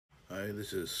Hi,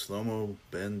 this is Slomo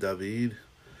Ben David,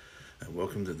 and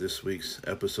welcome to this week's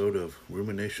episode of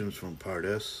Ruminations from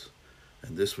Pardes.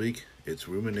 And this week, it's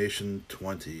Rumination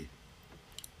 20.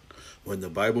 When the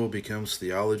Bible becomes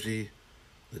theology,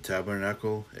 the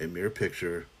tabernacle a mere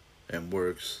picture, and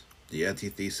works the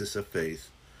antithesis of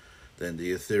faith, then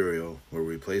the ethereal will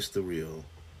replace the real.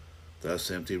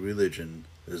 Thus, empty religion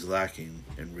is lacking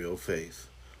in real faith.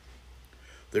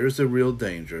 There is a real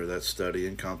danger that study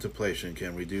and contemplation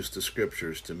can reduce the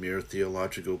scriptures to mere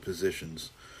theological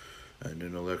positions and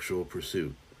intellectual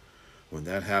pursuit. When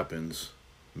that happens,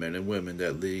 men and women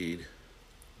that lead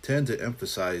tend to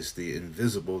emphasize the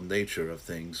invisible nature of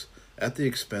things at the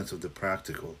expense of the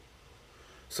practical.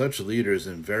 Such leaders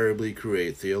invariably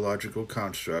create theological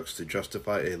constructs to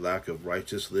justify a lack of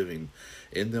righteous living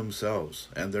in themselves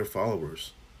and their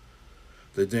followers.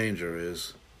 The danger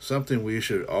is something we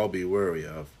should all be wary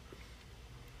of.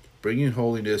 Bringing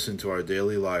holiness into our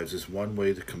daily lives is one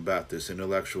way to combat this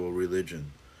intellectual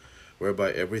religion,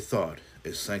 whereby every thought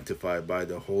is sanctified by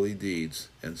the holy deeds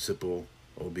and simple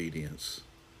obedience.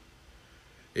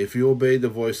 If you obey the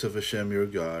voice of Hashem your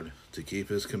God to keep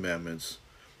his commandments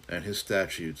and his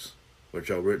statutes,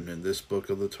 which are written in this book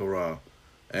of the Torah,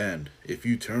 and if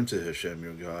you turn to Hashem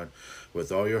your God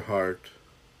with all your heart,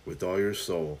 with all your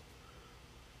soul,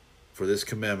 for this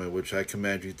commandment which I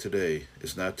command you today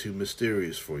is not too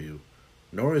mysterious for you,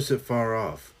 nor is it far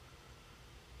off.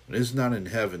 It is not in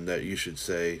heaven that you should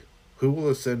say, who will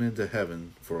ascend into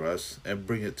heaven for us and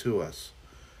bring it to us,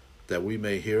 that we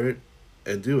may hear it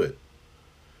and do it?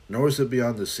 Nor is it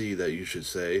beyond the sea that you should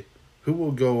say, who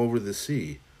will go over the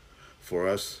sea for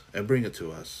us and bring it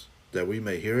to us, that we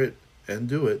may hear it and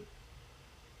do it?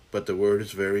 But the word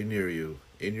is very near you,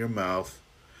 in your mouth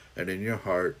and in your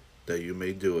heart, that you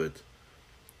may do it.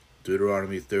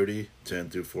 Deuteronomy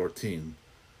 30:10-14.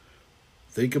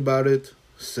 Think about it,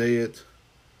 say it,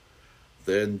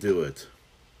 then do it.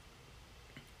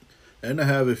 And I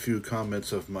have a few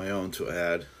comments of my own to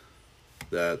add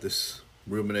that this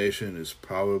rumination is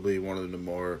probably one of the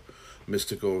more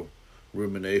mystical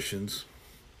ruminations,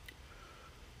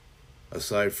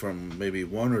 aside from maybe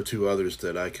one or two others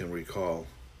that I can recall.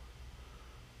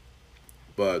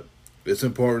 But it's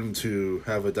important to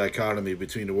have a dichotomy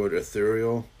between the word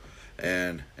ethereal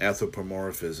and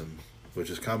anthropomorphism,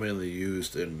 which is commonly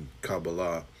used in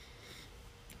Kabbalah.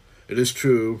 It is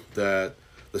true that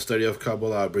the study of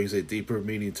Kabbalah brings a deeper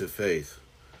meaning to faith,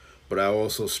 but I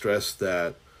also stress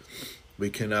that we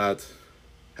cannot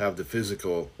have the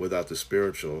physical without the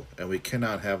spiritual, and we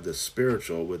cannot have the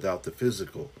spiritual without the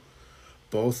physical.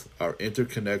 Both are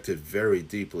interconnected very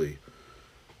deeply.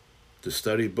 To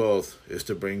study both is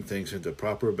to bring things into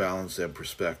proper balance and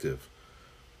perspective.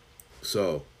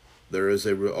 So, there is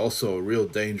also a real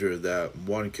danger that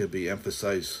one can be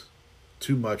emphasized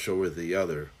too much over the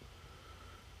other.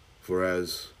 For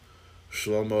as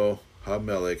Shlomo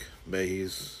HaMelech, may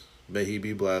he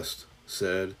be blessed,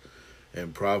 said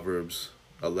in Proverbs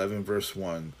 11 verse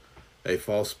 1, a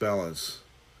false balance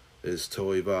is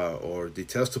toiva, or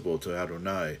detestable to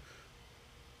Adonai,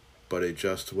 but a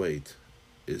just weight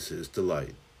is his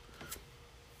delight.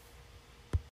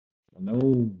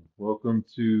 Hello, welcome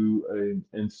to an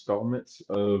installment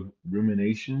of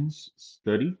Ruminations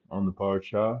study on the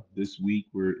Parsha. This week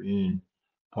we're in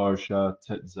Parsha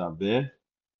Tetzaveh,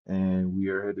 and we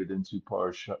are headed into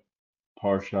Parsha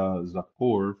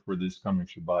Zachor for this coming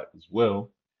Shabbat as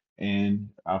well. And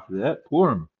after that,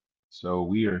 Purim. So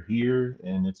we are here,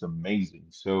 and it's amazing.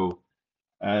 So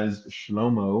as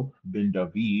Shlomo ben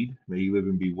David, may he live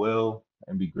and be well,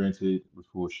 and be granted with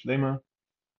full shlema,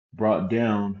 brought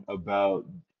down about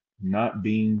not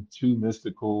being too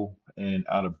mystical and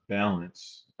out of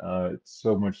balance.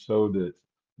 So much so that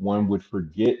one would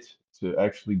forget to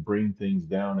actually bring things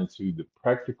down into the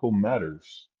practical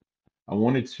matters. I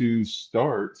wanted to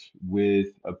start with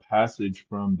a passage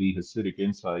from the Hasidic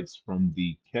Insights from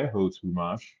the Kehot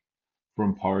Humash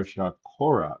from Parashat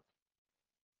Korach.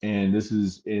 And this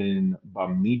is in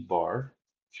Bamidbar,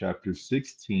 chapter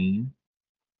 16,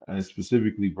 and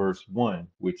specifically verse 1,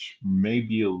 which may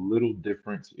be a little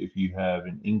different if you have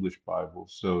an English Bible.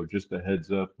 So just a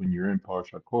heads up, when you're in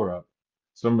Parsha Korah,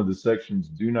 some of the sections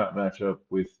do not match up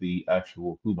with the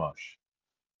actual Chumash.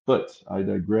 But I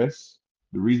digress.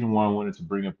 The reason why I wanted to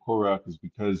bring up Korah is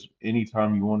because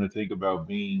anytime you want to think about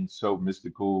being so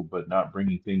mystical but not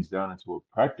bringing things down into a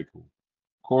practical,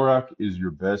 Korah is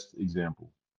your best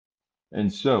example.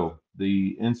 And so the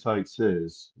insight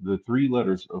says the three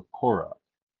letters of Korah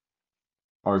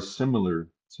are similar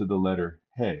to the letter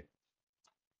He.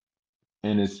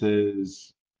 And it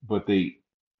says, but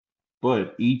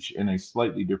each in a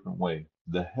slightly different way.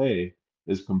 The He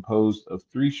is composed of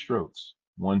three strokes,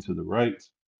 one to the right,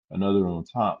 another on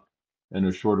top, and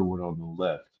a shorter one on the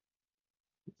left,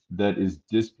 that is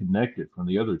disconnected from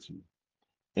the other two.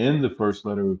 And the first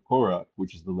letter of Korach,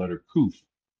 which is the letter Kuf,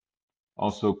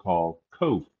 also called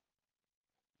Kof.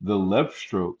 The left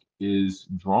stroke is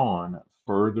drawn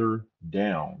further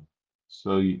down.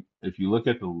 So if you look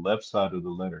at the left side of the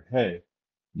letter He,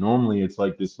 normally it's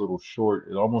like this little short,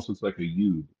 it almost looks like a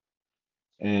U.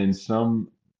 And some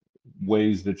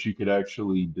ways that you could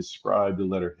actually describe the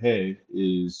letter He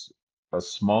is a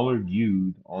smaller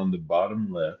U on the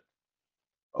bottom left,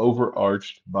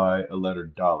 overarched by a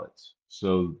letter Dalet.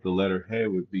 So the letter He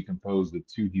would be composed of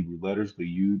two Hebrew letters, the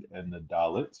Yud and the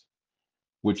Dalet,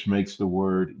 which makes the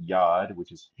word Yod,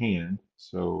 which is hand.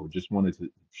 So just wanted to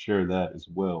share that as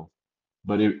well.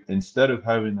 But instead of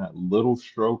having that little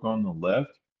stroke on the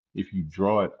left, if you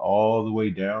draw it all the way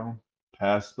down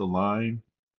past the line,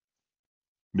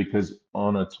 because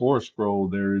on a Torah scroll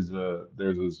there's a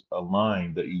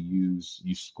line that you use,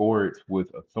 you score it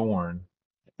with a thorn,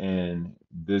 and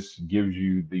this gives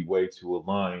you the way to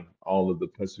align all of the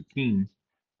pesukim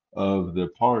of the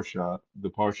parsha, the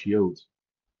parshiot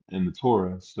in the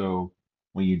Torah. So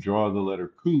when you draw the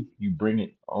letter Kuf, you bring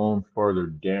it on further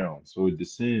down. So it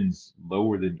descends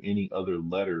lower than any other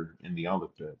letter in the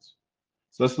alphabet.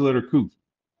 So that's the letter Kuf.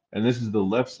 And this is the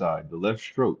left side, the left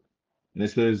stroke. And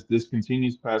it says this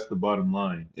continues past the bottom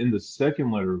line. In the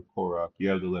second letter of Korach, you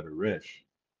have the letter Resh.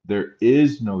 There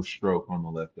is no stroke on the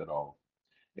left at all.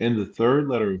 In the third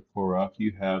letter of Korach,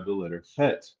 you have the letter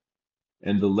Het.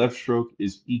 And the left stroke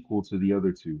is equal to the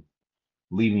other two,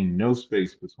 leaving no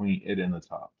space between it and the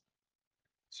top.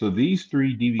 So these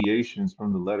three deviations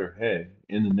from the letter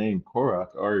He in the name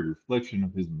Korach are a reflection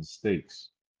of his mistakes.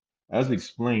 As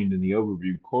explained in the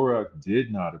overview, Korach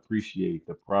did not appreciate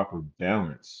the proper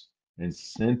balance and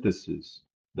synthesis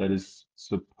that is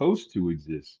supposed to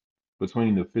exist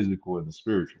between the physical and the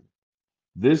spiritual.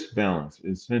 This balance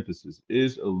and synthesis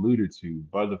is alluded to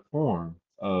by the form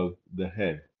of the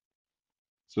He.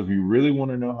 So if you really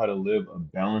want to know how to live a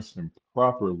balanced and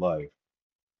proper life,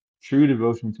 true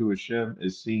devotion to Hashem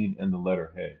is seen in the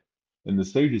letter He. And the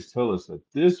sages tell us that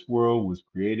this world was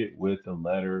created with the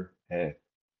letter He,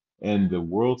 and the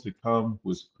world to come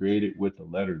was created with the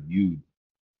letter Yud.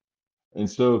 And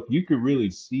so if you could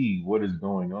really see what is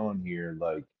going on here,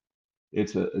 like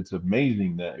it's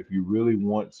amazing that if you really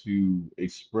want to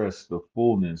express the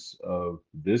fullness of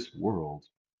this world,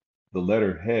 the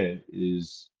letter He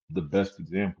is the best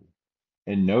example.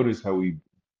 And notice how we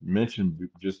mentioned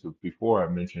just before, I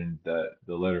mentioned that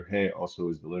the letter He also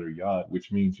is the letter Yod, which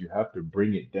means you have to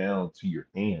bring it down to your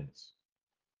hands.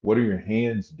 What are your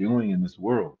hands doing in this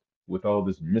world with all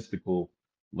this mystical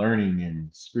learning and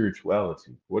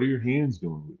spirituality? What are your hands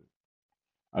doing with it?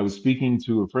 I was speaking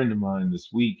to a friend of mine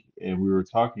this week, and we were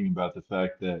talking about the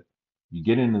fact that you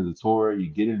get into the Torah, you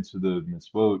get into the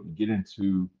mitzvot, you get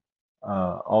into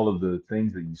all of the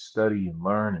things that you study and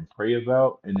learn and pray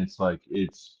about, and it's like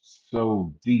it's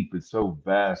so deep, it's so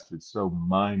vast, it's so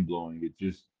mind blowing. It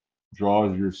just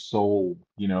draws your soul,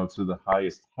 to the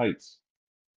highest heights.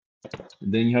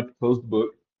 And then you have to close the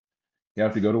book, you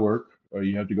have to go to work, or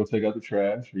you have to go take out the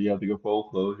trash, or you have to go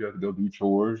fold clothes, you have to go do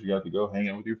chores, you have to go hang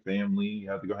out with your family, you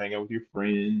have to go hang out with your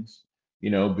friends, be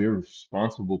a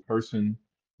responsible person,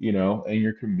 in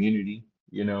your community,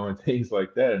 and things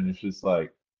like that. And it's just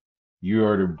like you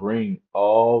are to bring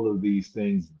all of these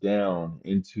things down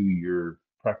into your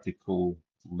practical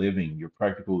living, your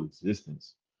practical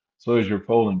existence. So as you're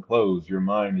folding clothes, your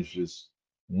mind is just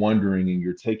wondering and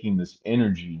you're taking this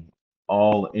energy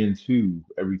all into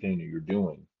everything that you're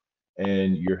doing.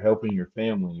 And you're helping your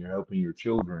family, you're helping your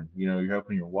children, you're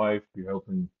helping your wife, you're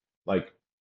helping like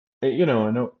I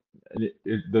know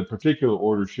the particular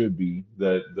order should be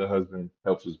that the husband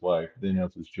helps his wife, then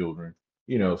helps his children,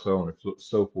 so on and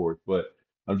so forth. But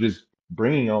I'm just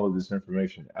bringing all of this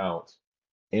information out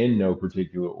in no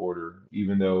particular order,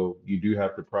 even though you do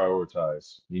have to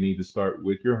prioritize. You need to start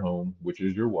with your home, which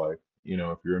is your wife,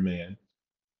 if you're a man,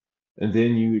 and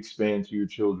then you expand to your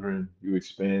children, you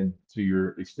expand to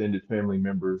your extended family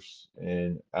members,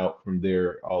 and out from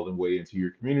there, all the way into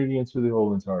your community, into the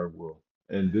whole entire world.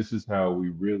 And this is how we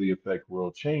really affect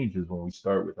world change is when we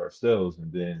start with ourselves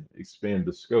and then expand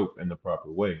the scope in the proper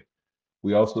way.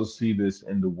 We also see this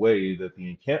in the way that the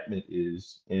encampment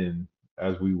is in,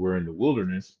 as we were in the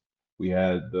wilderness, we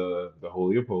had the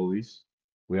Holy of Holies,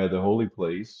 we had the holy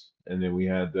place, and then we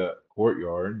had the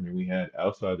courtyard, and then we had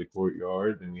outside the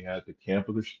courtyard, then we had the camp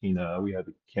of the Shekinah, we had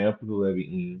the camp of the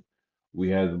Levi'im, we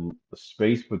had a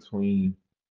space between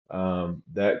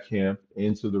that camp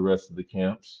into the rest of the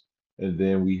camps, and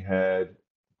then we had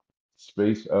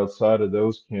space outside of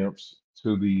those camps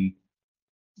to the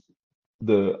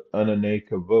Anane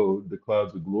Kavod, the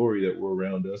clouds of glory that were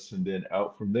around us, and then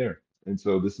out from there. And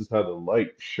so this is how the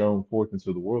light shone forth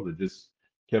into the world. It just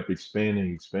kept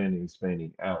expanding, expanding,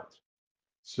 expanding out.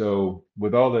 So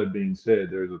with all that being said,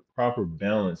 there's a proper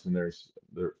balance, and there's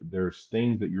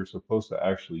things that you're supposed to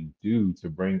actually do to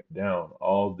bring down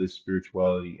all this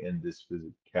spirituality and this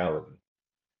physicality.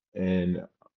 And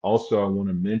also, I want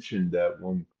to mention that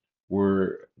when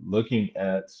we're looking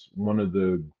at one of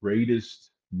the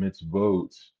greatest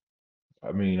mitzvot,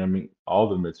 I mean, all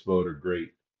the mitzvot are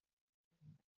great.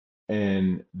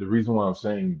 And the reason why I'm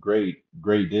saying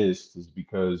greatest is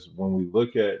because when we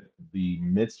look at the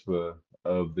mitzvah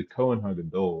of the Kohen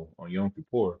Hagadol on Yom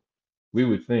Kippur, we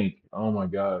would think, oh my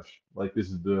gosh, like this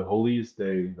is the holiest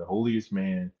day, the holiest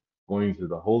man going to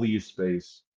the holiest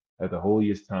space at the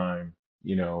holiest time,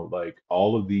 like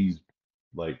all of these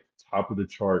like top of the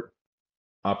chart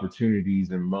opportunities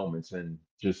and moments and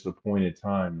just appointed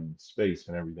time and space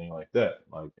and everything like that.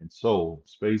 Like and soul,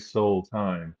 space, soul,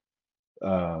 time,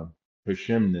 uh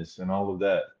Hashemness and all of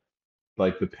that.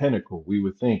 Like the pinnacle we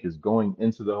would think is going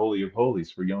into the Holy of Holies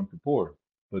for Yom Kippur,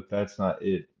 but that's not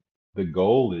it. The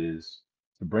goal is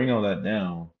to bring all that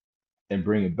down and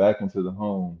bring it back into the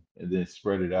home and then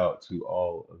spread it out to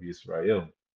all of Israel.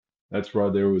 That's why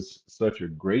there was such a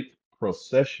great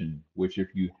procession, which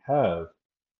if you have,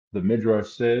 the Midrash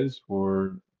says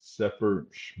for Sefer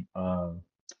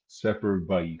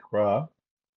Vayikra,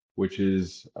 which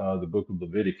is the book of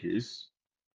Leviticus.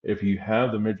 If you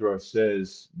have the Midrash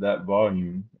says that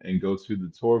volume and go to the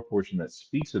Torah portion that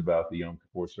speaks about the Yom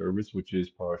Kippur service, which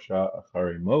is Parashat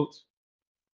Acharei Mot,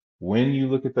 when you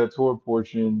look at that Torah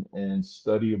portion and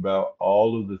study about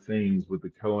all of the things with the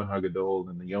Kohen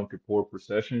Hagadol and the Yom Kippur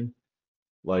procession,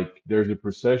 like there's a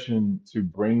procession to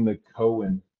bring the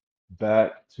Kohen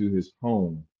back to his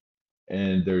home,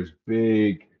 and there's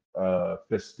big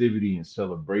festivity and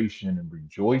celebration and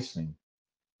rejoicing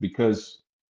because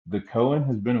the Cohen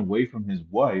has been away from his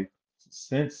wife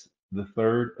since the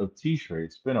third of Tishrei.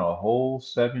 It's been a whole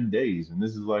 7 days, and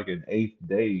this is like an eighth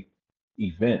day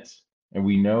event. And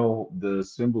we know the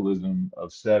symbolism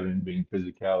of seven being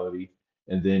physicality,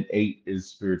 and then eight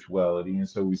is spirituality. And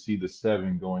so we see the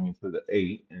seven going into the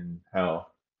eight and how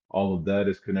all of that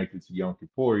is connected to Yom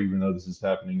Kippur, even though this is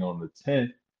happening on the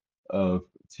 10th of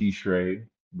Tishrei,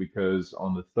 because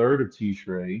on the third of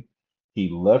Tishrei, he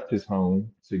left his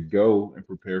home to go and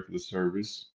prepare for the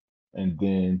service. And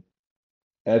then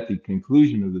at the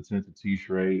conclusion of the 10th of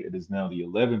Tishrei, it is now the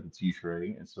 11th of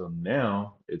Tishrei. And so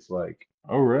now it's like,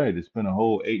 all right, it's been a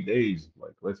whole 8 days.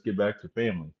 Like, let's get back to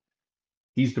family.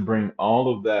 He's to bring all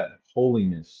of that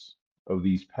holiness of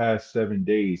these past 7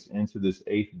 days into this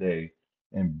eighth day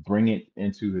and bring it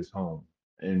into his home.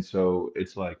 And so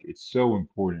it's like, it's so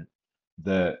important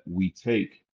that we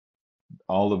take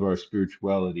all of our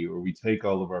spirituality or we take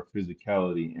all of our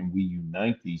physicality and we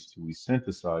unite these two, we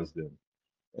synthesize them.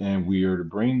 And we are to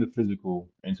bring the physical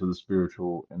into the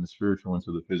spiritual and the spiritual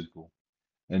into the physical.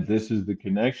 And this is the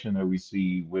connection that we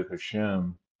see with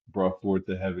Hashem brought forth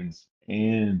the heavens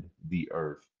and the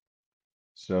earth.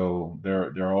 So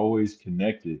they're always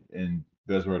connected, and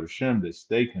Bezrat Hashem, they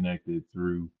stay connected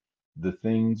through the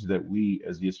things that we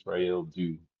as Yisrael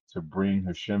do to bring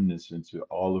Hashemness into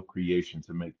all of creation,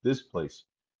 to make this place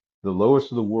the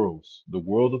lowest of the worlds, the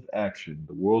world of action,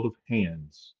 the world of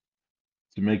hands,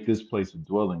 to make this place a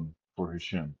dwelling for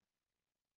Hashem.